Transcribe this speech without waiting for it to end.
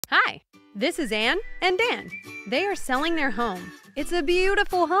This is Ann and Dan. They are selling their home. It's a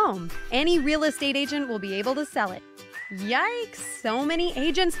beautiful home. Any real estate agent will be able to sell it. Yikes, so many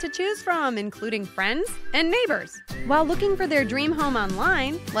agents to choose from, including friends and neighbors. While looking for their dream home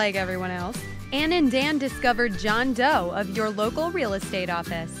online, like everyone else, Ann and Dan discovered John Doe of your local real estate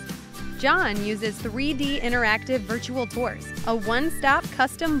office. John uses 3D interactive virtual tours, a one-stop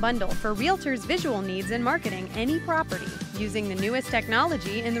custom bundle for realtors' visual needs in marketing any property, using the newest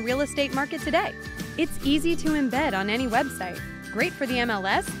technology in the real estate market today. It's easy to embed on any website, great for the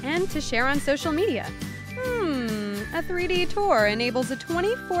MLS and to share on social media. A 3D tour enables a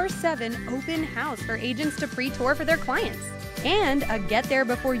 24/7 open house for agents to pre-tour for their clients, and a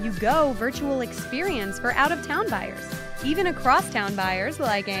get-there-before-you-go virtual experience for out-of-town buyers, even across-town buyers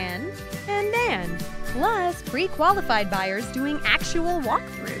like Ann and Dan, plus pre-qualified buyers doing actual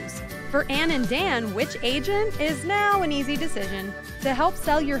walkthroughs. For Ann and Dan, which agent is now an easy decision to help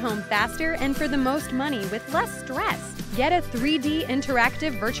sell your home faster and for the most money with less stress. Get a 3D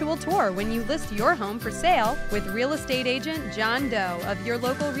interactive virtual tour when you list your home for sale with real estate agent John Doe of your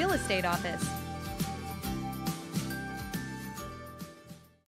local real estate office.